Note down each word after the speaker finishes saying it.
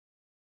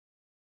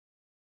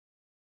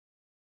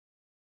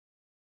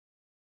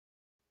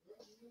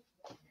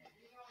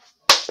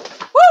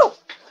Woo!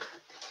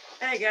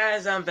 Hey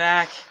guys, I'm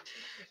back.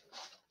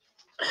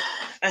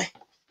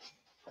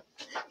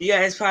 You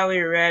guys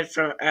probably read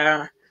from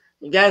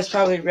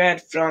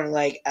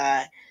like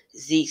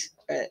Zeke's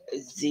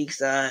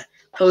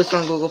post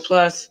on Google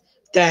Plus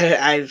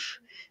that I've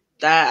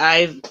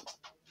that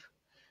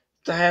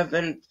have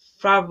been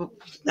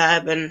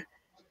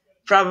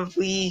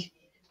probably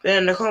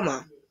been in a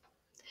coma.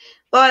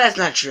 Well, that's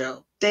not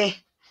true. The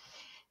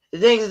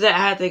thing is that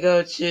I had to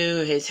go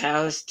to his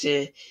house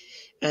to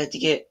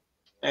get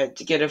a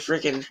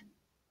freaking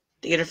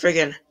to get a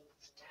freaking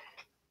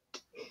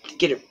to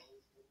get a to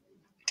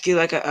get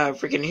like a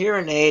freaking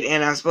hearing aid,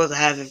 and I'm supposed to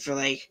have it for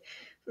like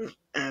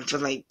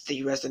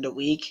the rest of the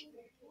week.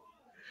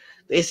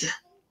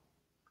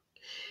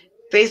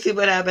 Basically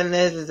what happened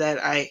is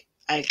that I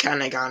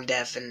kind of gone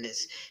deaf in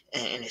this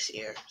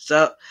ear.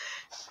 So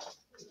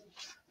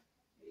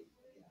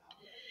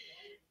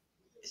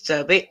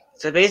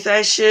basically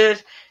I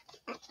should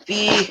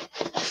be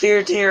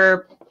cleared to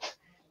hear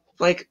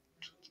like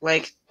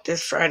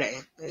this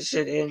Friday. It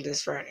should end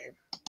this Friday.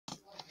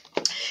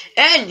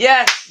 And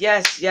yes.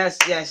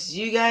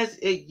 You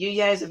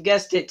guys have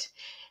guessed it.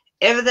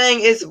 Everything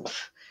is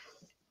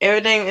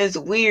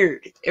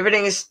weird.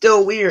 Everything is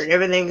still weird.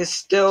 Everything is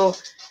still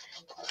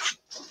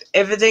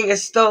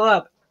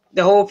up.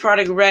 The whole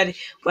Product Red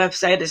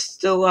website is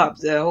still up.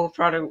 The whole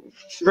Product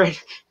Red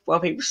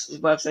wallpaper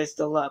website is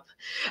still up.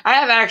 I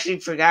have actually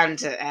forgotten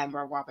to add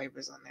more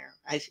wallpapers on there.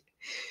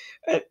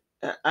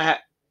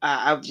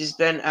 I've just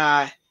been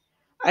I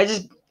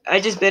just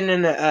been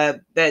in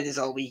the bed this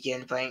whole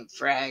weekend playing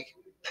Frag.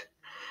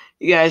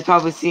 You guys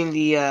probably seen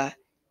the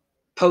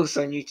posts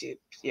on YouTube.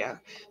 Yeah,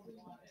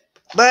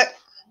 but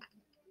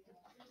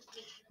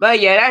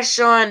yeah, that's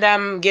showing that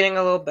I'm getting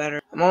a little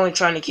better. I'm only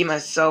trying to keep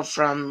myself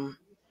from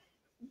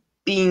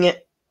being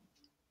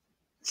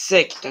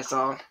sick. That's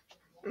all.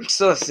 I'm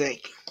still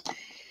sick.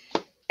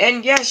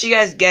 And yes, you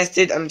guys guessed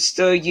it. I'm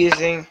still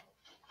using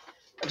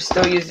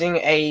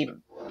a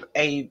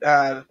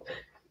uh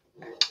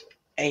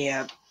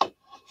a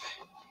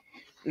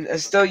I'm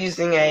still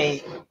using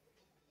a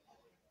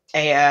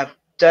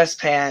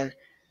dustpan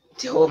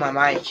to hold my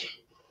mic.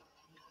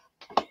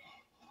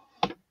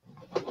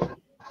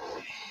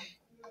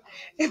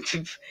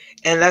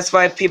 And that's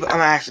why people. I'm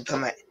gonna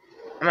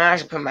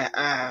actually put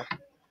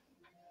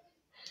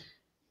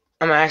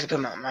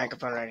my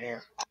microphone right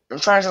here. I'm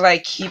trying to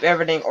like keep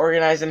everything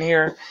organized in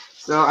here,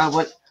 so I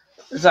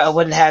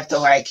wouldn't have to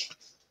like,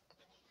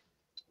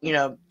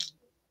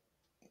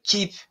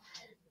 keep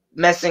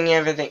messing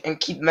everything and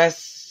keep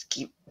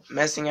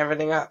messing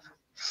everything up.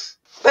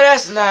 But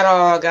that's not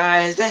all,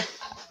 guys. The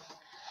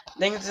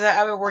thing is that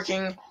I've been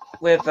working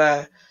with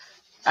like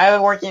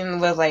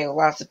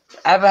lots of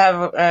I've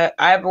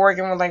been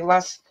working with like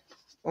lots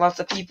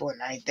of people,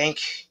 and I think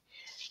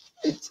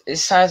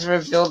it's time to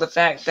reveal the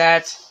fact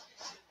that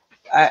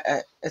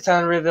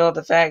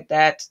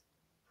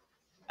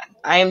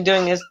I am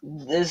doing this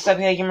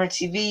Subhead Gamer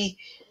TV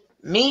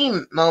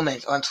meme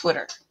moment on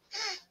Twitter.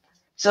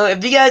 So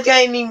if you guys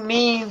got any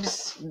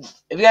memes,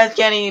 if you guys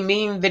got any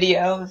meme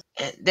videos,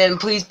 then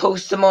please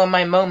post them on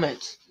my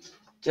moments.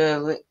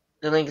 The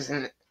link is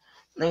in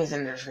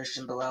the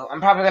description below.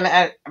 I'm probably gonna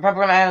add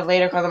it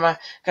later because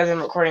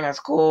I'm recording at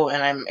school,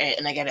 and I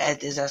gotta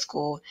edit this at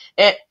school,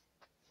 and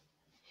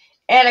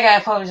I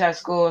gotta publish at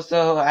school,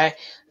 so I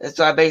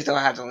basically don't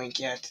have the link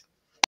yet.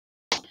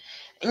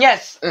 And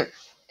yes,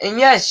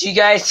 you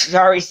guys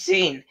have already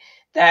seen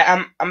that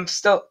I'm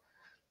still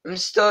them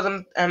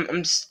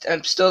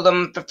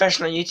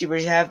professional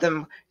YouTubers who have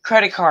them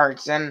credit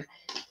cards, and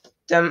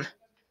them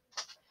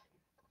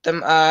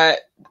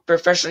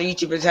professional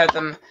YouTubers have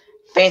them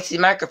fancy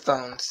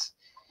microphones,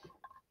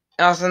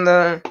 and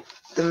also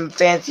them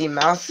fancy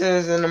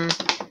mouses and them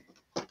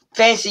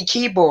fancy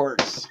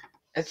keyboards.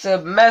 It's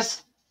a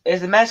mess.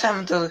 It's a mess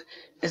having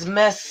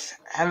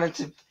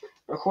to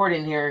record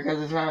in here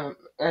because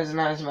there's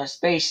not as much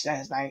space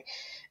as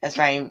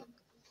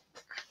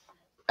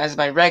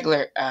my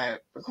regular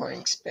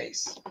recording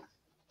space.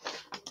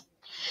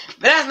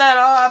 But that's not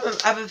all.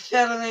 I've been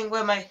fiddling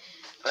with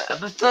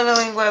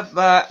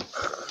let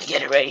me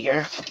get it right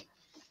here.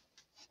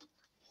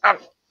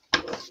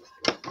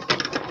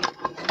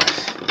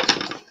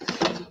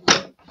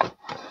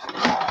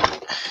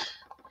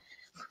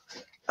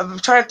 I've been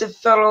trying to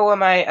fiddle with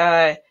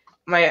my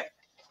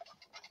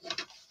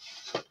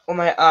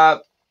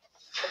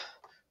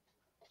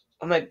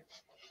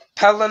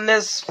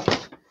Pelinus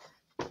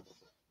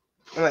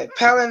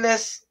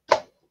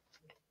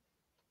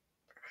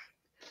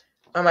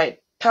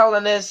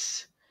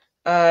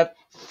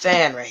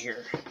fan right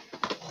here.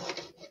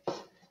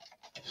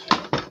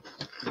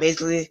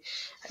 Basically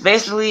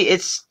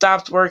it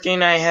stopped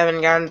working. I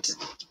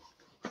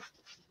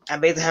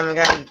basically haven't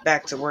gotten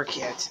back to work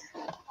yet.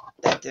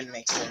 That didn't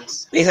make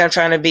sense. Basically I'm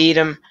trying to beat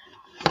them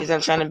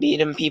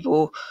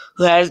people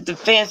who has the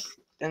fancy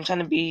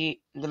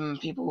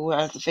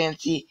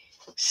fancy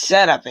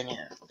setup in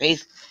here.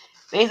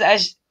 Basically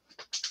as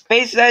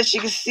you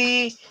can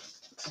see,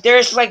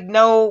 there's like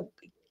no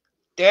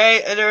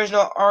There is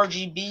no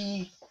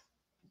RGB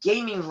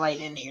gaming light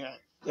in here.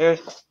 As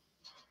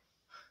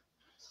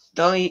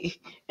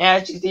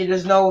you see,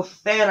 there's no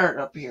fan art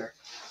up here.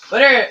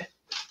 But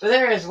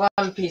there is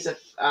one piece of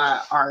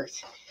art.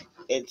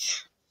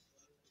 It's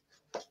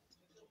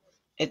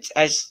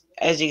as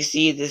you can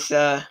see this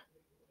as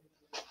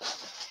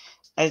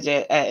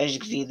you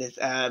can see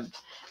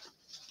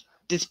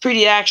this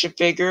pretty action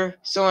figure.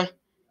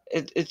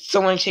 It's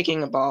someone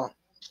kicking a ball.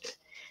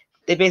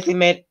 They basically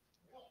made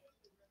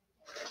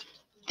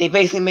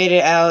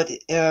it out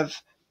of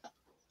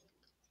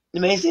they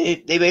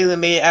basically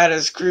made it out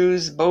of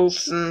screws,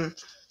 bolts, and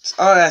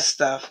all that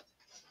stuff.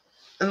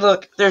 And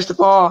look, there's the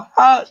ball.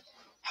 How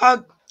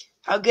how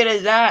good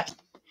is that?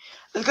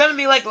 There's gonna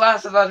be like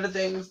lots of other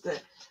things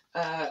to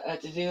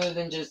do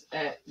than just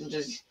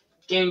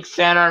getting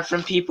fan art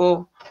from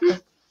people.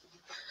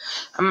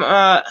 I'm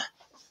uh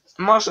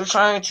I'm also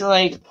trying to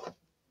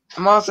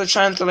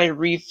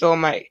refill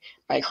my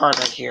card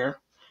right here.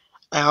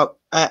 I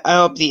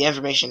hope the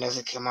information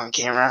doesn't come on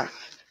camera.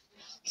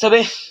 So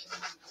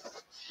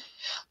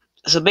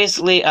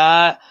basically,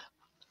 for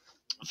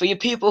you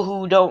people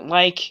who don't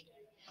like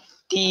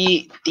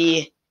the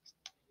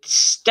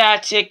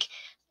static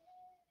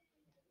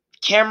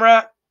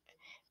camera,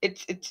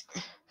 it's it's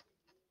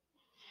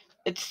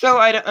it's so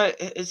I don't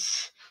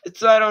it's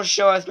so I don't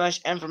show as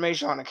much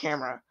information on the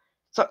camera.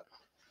 So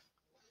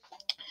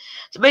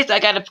basically, I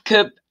got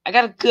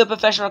a good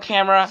professional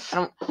camera.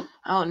 I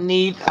don't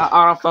need an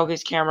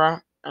autofocus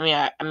camera.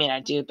 I mean I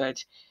do,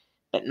 but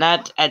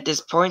not at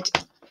this point.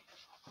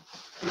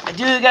 I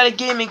do got a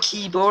gaming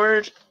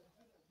keyboard.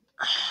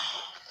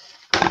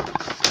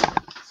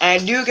 I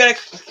do got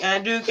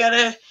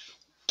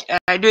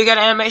an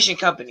animation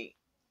company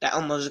that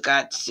almost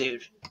got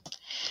sued.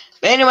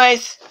 But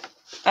anyways,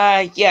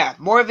 yeah,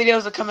 more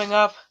videos are coming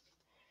up.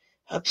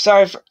 I'm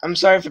sorry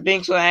for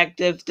being so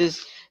active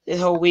this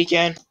whole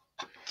weekend.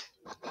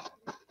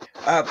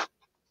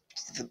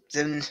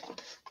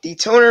 The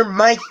toner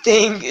mic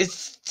thing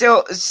is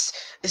still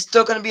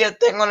gonna be a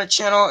thing on the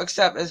channel,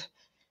 except I'm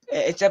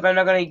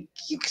not gonna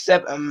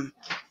I'm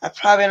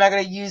probably not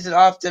gonna use it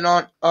often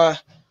on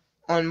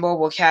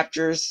mobile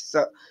captures.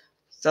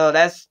 So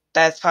that's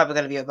probably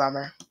gonna be a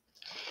bummer.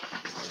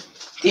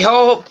 The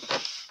whole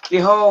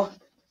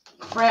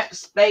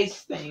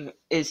space thing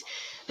is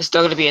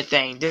still gonna be a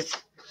thing.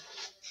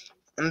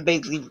 I'm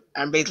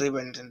basically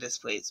renting this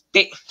place.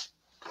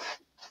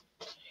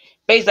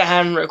 Basically, I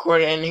haven't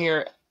recorded in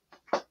here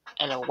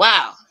in a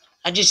while.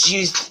 I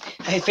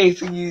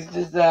basically used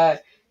this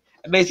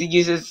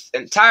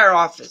entire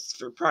office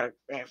for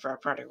our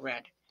product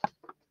red.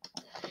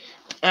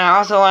 And I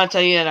also want to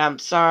tell you that I'm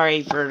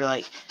sorry for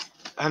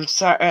I'm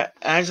sorry.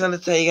 I just want to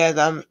tell you guys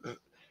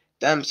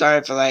I'm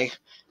sorry for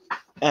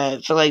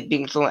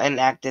being so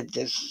inactive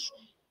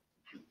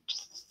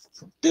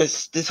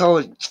this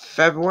whole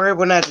February.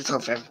 Well, not this whole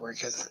February,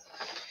 because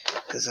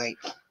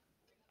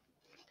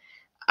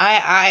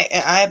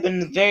I've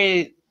been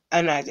very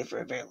inactive for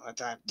a very long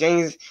time.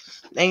 Things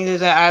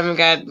that I haven't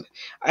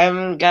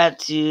got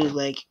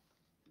to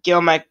get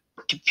on my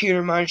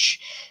computer much,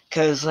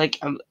 because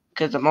I'm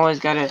always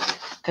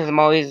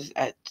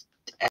at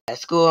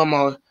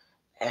school.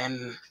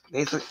 And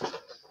basically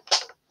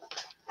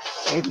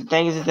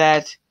things is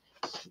that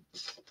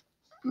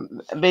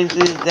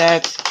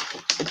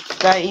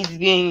it's not easy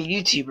being a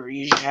YouTuber.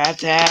 You have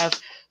to have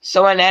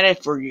someone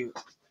edit for you.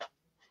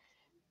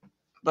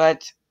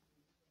 But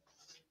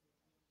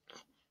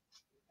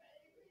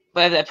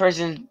if that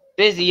person's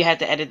busy, you have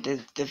to edit the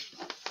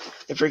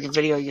freaking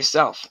video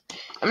yourself.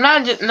 I'm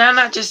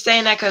not just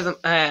saying that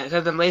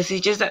because I'm lazy.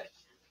 Just that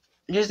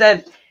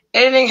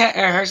editing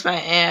hurts my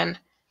hand.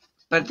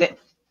 But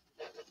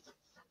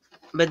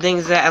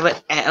things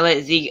that I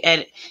let Zeke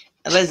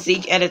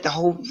edit the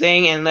whole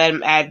thing and let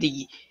him add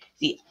the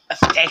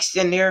effects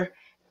in there.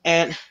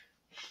 And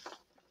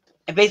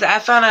basically, I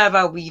found out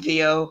about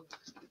WeVio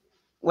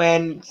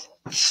when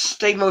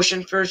Stay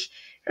Motion first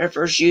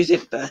used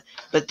it. But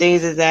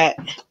things is that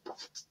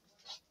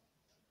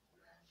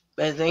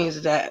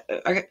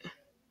okay.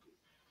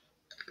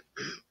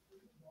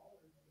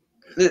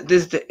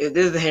 This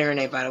is the hearing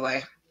aid, by the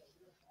way.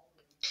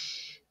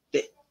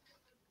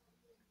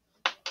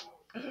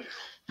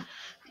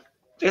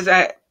 Because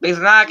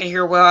now I can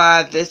hear well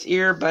out of this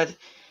ear, but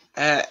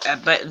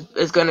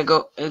it's gonna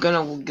go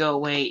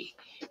away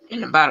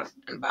in about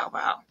a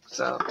while.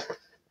 So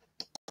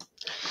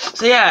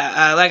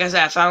yeah, like I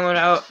said, I found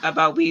out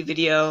about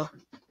WeVideo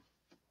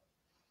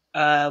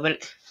when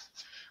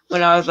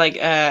I was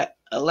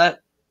 11,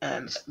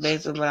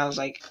 basically when I was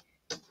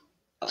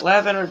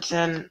 11 or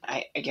 10,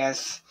 I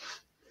guess.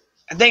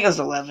 I think it was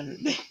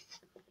 11.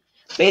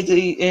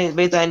 Basically,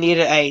 I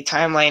needed a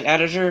timeline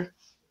editor,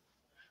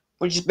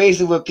 which is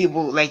basically what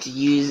people like to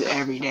use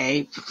every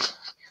day.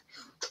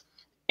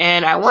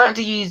 And I wanted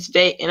to use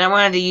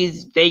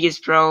Vegas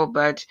Pro,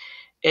 but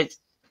it's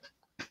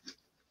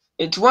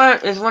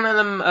one of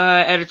them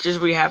editors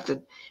we have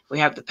to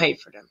pay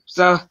for them.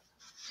 So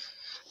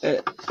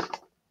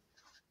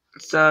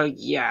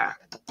yeah.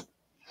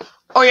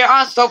 Oh yeah,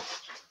 also,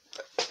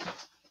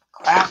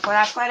 crap, where'd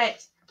I put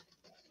it?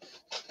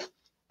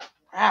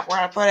 Crap,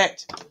 where'd I put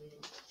it?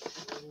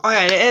 Oh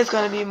yeah, it is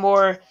gonna be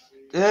more.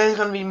 There is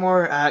gonna be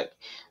more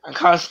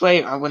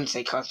cosplay. I wouldn't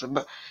say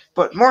cosplay,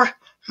 but more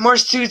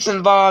suits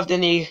involved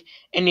in the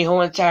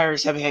whole entire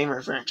Savvy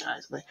Gamer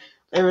franchise. Like,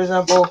 for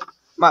example,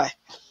 my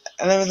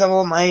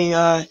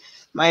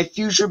my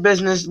future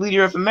business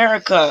leader of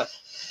America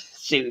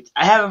suit.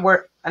 I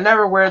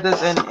never wear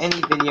this in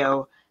any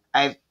video.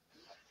 I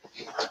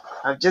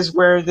I just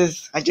wear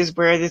this. I just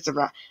wear this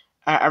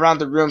around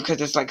the room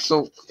because it's like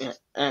so because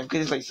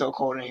it's like so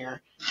cold in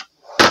here.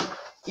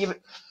 Even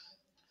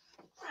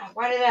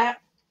why did that?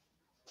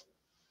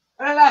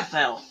 Why did that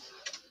fail?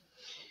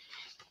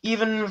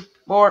 Even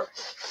more,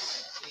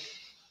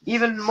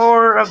 even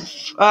more of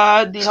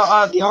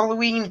the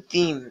Halloween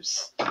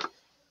themes.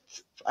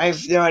 I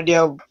have no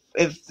idea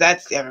if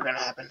that's ever gonna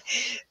happen.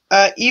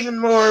 Even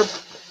more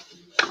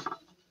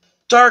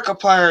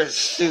Darkiplier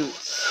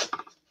suits.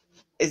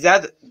 Is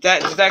that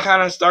kind of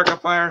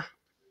Darkiplier?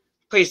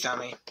 Please tell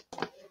me.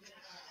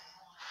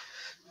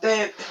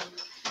 Then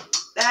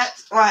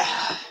that's why.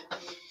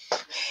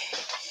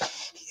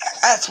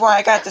 That's why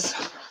I got this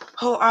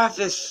whole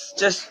office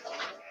just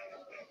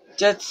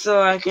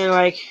so I can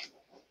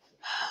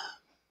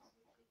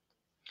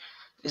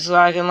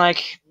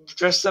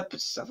dress up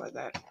and stuff like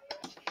that.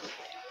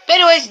 But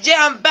anyways,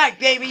 yeah, I'm back,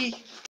 baby.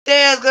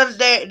 There's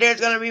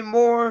gonna be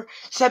more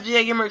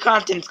Sepia Gamer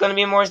content. It's gonna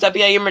be more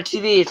Sepia Gamer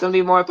TV. It's gonna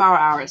be more Power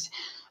Hours.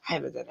 I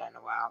haven't done that in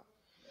a while.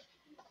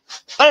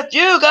 But if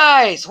you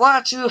guys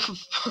want to,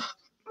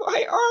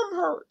 my arm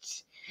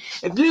hurts.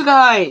 If you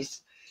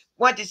guys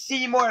want to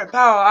see more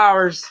Power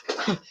Hours,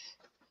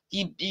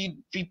 you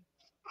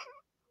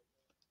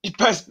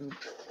best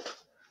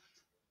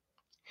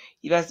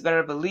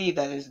better believe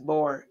that there's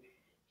more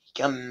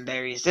coming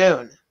very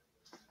soon.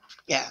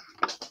 Yeah.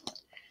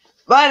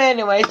 But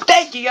anyway,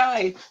 thank you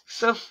guys.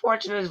 So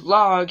fortunate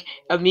vlog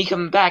of me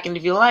coming back, and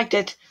if you liked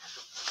it,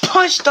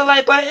 push the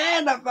like button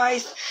and the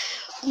face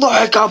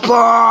like a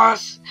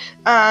boss,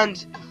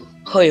 and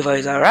wave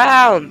us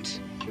around.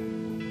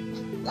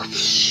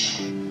 Whoosh.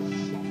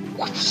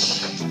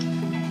 Whoosh.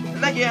 And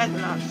thank you guys,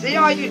 and I'll see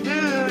all you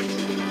dudes.